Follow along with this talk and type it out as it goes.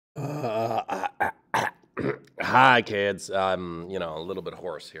Uh, Hi, kids. I'm, a little bit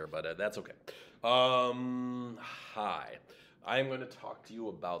hoarse here, but that's okay. Hi. I'm going to talk to you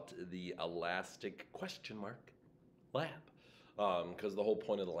about the elastic question mark lab. Because the whole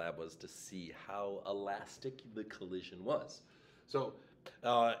point of the lab was to see how elastic the collision was. So,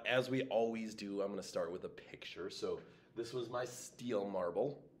 as we always do, I'm going to start with a picture. So, this was my steel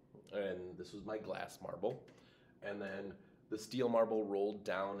marble, and this was my glass marble. And then the steel marble rolled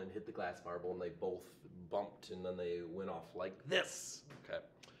down and hit the glass marble, and they both bumped, and then they went off like this. Okay.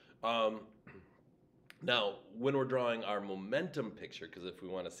 Um, Now, when we're drawing our momentum picture, because if we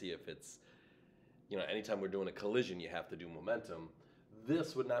want to see if it's, anytime we're doing a collision, you have to do momentum.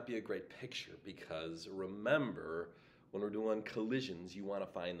 This would not be a great picture because remember, when we're doing collisions, you want to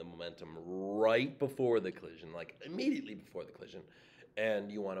find the momentum right before the collision, like immediately before the collision,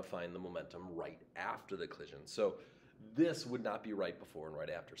 and you want to find the momentum right after the collision. So this would not be right before and right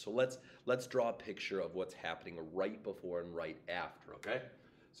after. So let's draw a picture of what's happening right before and right after, okay?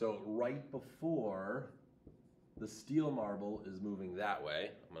 So right before the steel marble is moving that way.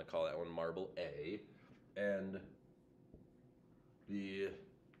 I'm going to call that one marble A. And the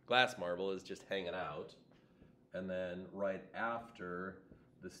glass marble is just hanging out. And then right after,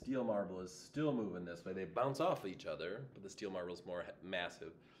 the steel marble is still moving this way. They bounce off each other, but the steel marble is more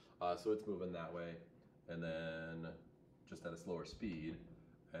massive. So it's moving that way. And then just at a slower speed.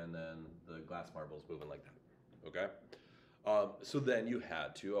 And then the glass marble is moving like that. Okay? So then you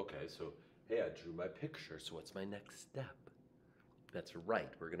had to, okay, so hey, I drew my picture. So what's my next step? That's right.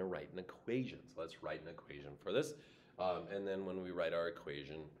 We're going to write an equation. So let's write an equation for this. And then when we write our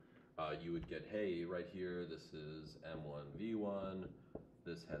equation, you would get, hey, right here, this is m1v1.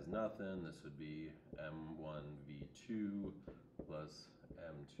 This has nothing. This would be m1v2 plus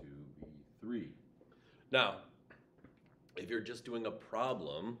m2v3. Now, if you're just doing a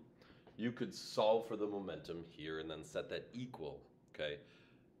problem, you could solve for the momentum here and then set that equal, okay?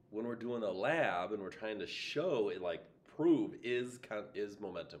 When we're doing a lab and we're trying to show it, like prove is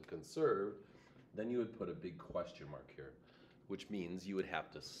momentum conserved, then you would put a big question mark here, which means you would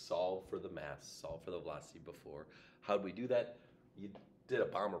have to solve for the mass, solve for the velocity before. How do we do that? You did a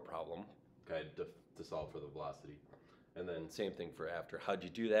bomber problem, okay, to solve for the velocity. And then same thing for after. How'd you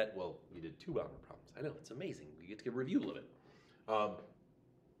do that? Well, you did two bomber problems. I know, it's amazing. We get to review a little bit. Um,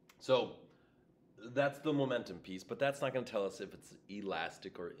 so that's the momentum piece, but that's not going to tell us if it's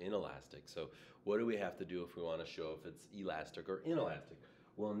elastic or inelastic. So what do we have to do if we want to show if it's elastic or inelastic?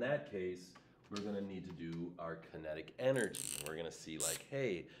 Well, in that case, we're going to need to do our kinetic energy. And we're going to see like,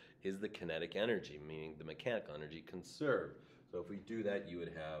 hey, is the kinetic energy, meaning the mechanical energy, conserved? So if we do that, you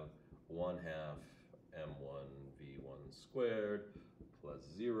would have 1 half m1 v1 squared plus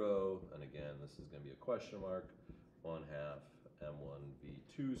 0. And again, this is going to be a question mark. 1 half m1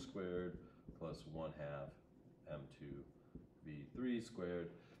 v2 squared plus 1 half m2 v3 squared.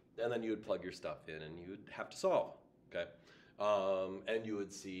 And then you would plug your stuff in and you would have to solve, okay? And you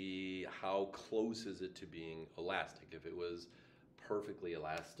would see how close is it to being elastic. If it was perfectly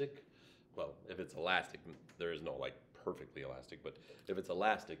elastic, well, if it's elastic, there is no like perfectly elastic, but if it's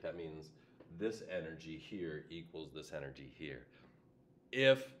elastic, that means this energy here equals this energy here.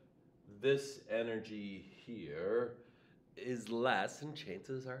 If this energy here is less, and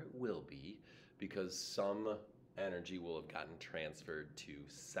chances are it will be, because some energy will have gotten transferred to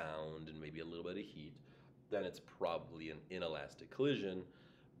sound and maybe a little bit of heat, then it's probably an inelastic collision.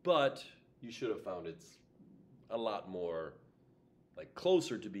 But you should have found it's a lot more like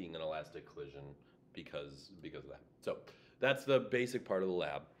closer to being an elastic collision because of that. So that's the basic part of the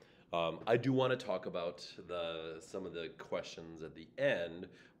lab. I do want to talk about some of the questions at the end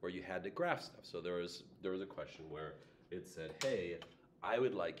where you had to graph stuff. So there was a question where it said, "Hey, I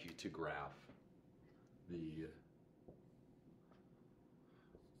would like you to graph the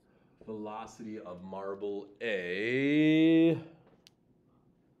velocity of marble A."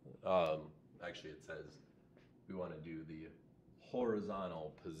 Actually, it says we want to do the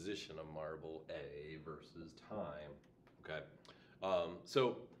horizontal position of marble A versus time. Okay.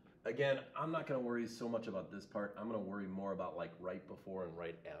 So again, I'm not going to worry so much about this part. I'm going to worry more about like right before and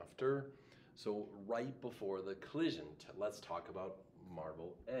right after. So right before the collision, let's talk about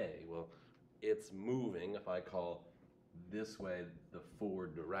marble A. Well, it's moving. If I call this way the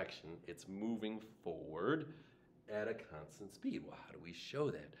forward direction, it's moving forward at a constant speed. Well, how do we show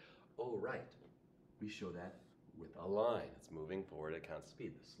that? Oh, right. We show that with a line. It's moving forward at constant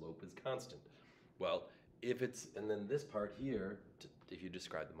speed. The slope is constant. Well, if it's, and then this part here, if you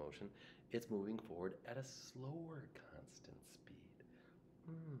describe the motion, it's moving forward at a slower constant speed.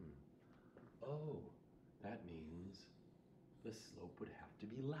 Oh, that means the slope would have to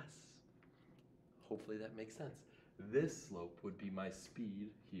be less. Hopefully that makes sense. This slope would be my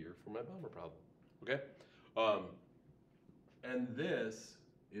speed here for my bomber problem, okay? And this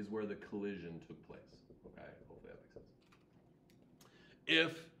is where the collision took place, okay? Hopefully that makes sense.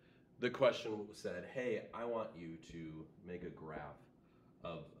 If the question said, hey, I want you to make a graph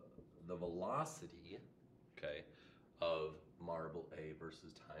of the velocity, okay, of marble A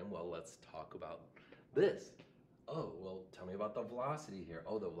versus time, well, let's talk about this. Oh, well, tell me about the velocity here.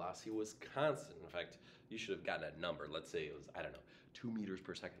 Oh, the velocity was constant. In fact, you should have gotten a number. Let's say it was, I don't know, 2 meters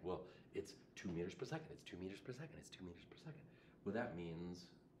per second. Well, it's 2 meters per second. It's 2 meters per second. It's 2 meters per second. Well, that means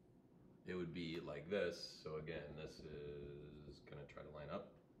it would be like this. So again, this is going to try to line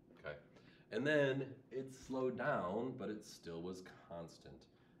up. Okay. And then it slowed down, but it still was constant.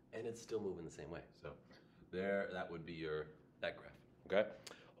 And it's still moving the same way. So there, that would be that graph. Okay.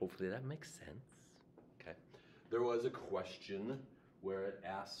 Hopefully that makes sense. Okay. There was a question where it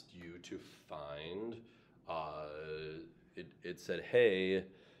asked you to find, it said, hey,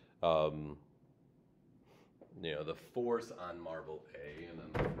 you know, the force on marble A and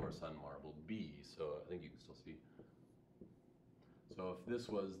then the force on marble B. So I think you can still see. So if this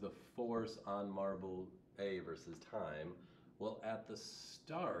was the force on marble A versus time, well, at the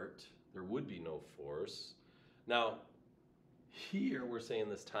start, there would be no force. Now, here we're saying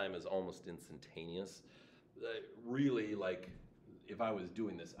this time is almost instantaneous. Really, like, if I was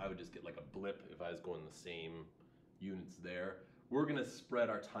doing this, I would just get like a blip if I was going the same units there. We're gonna spread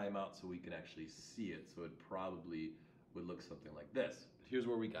our time out so we can actually see it. So it probably would look something like this. But here's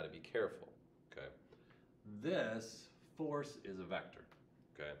where we gotta be careful, okay? This force is a vector,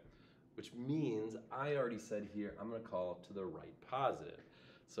 okay? Which means I already said here, I'm gonna call to the right positive.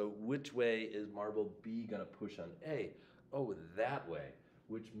 So which way is marble B gonna push on A? Oh, that way,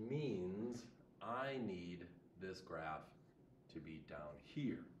 which means I need this graph to be down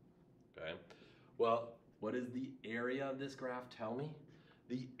here, okay? Well, what does the area of this graph tell me?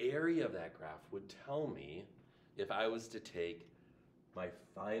 The area of that graph would tell me if I was to take my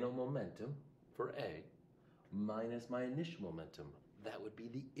final momentum for A minus my initial momentum. That would be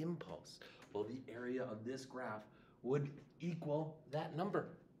the impulse. Well, the area of this graph would equal that number,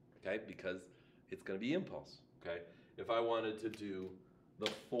 okay? Because it's gonna be impulse, okay? If I wanted to do the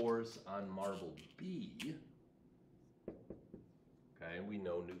force on marble B, okay, and we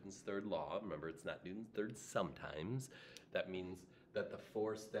know Newton's third law. Remember, it's not Newton's third sometimes. That means that the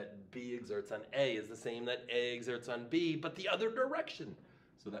force that B exerts on A is the same that A exerts on B, but the other direction.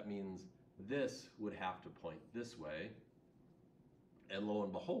 So that means this would have to point this way. And lo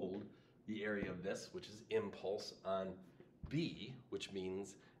and behold, the area of this, which is impulse on B, which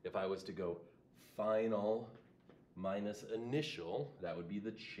means if I was to go final minus initial, that would be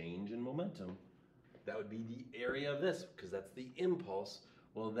the change in momentum. That would be the area of this, because that's the impulse.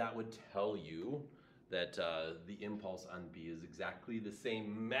 Well, that would tell you that the impulse on B is exactly the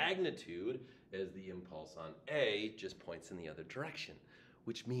same magnitude as the impulse on A, just points in the other direction.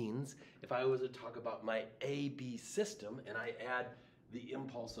 Which means if I was to talk about my AB system and I add the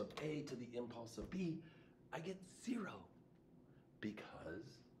impulse of A to the impulse of B, I get 0,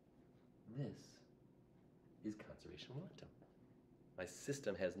 because this is conservation of momentum. My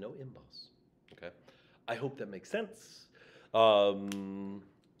system has no impulse, okay? I hope that makes sense. So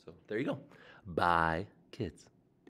there you go. Bye, kids.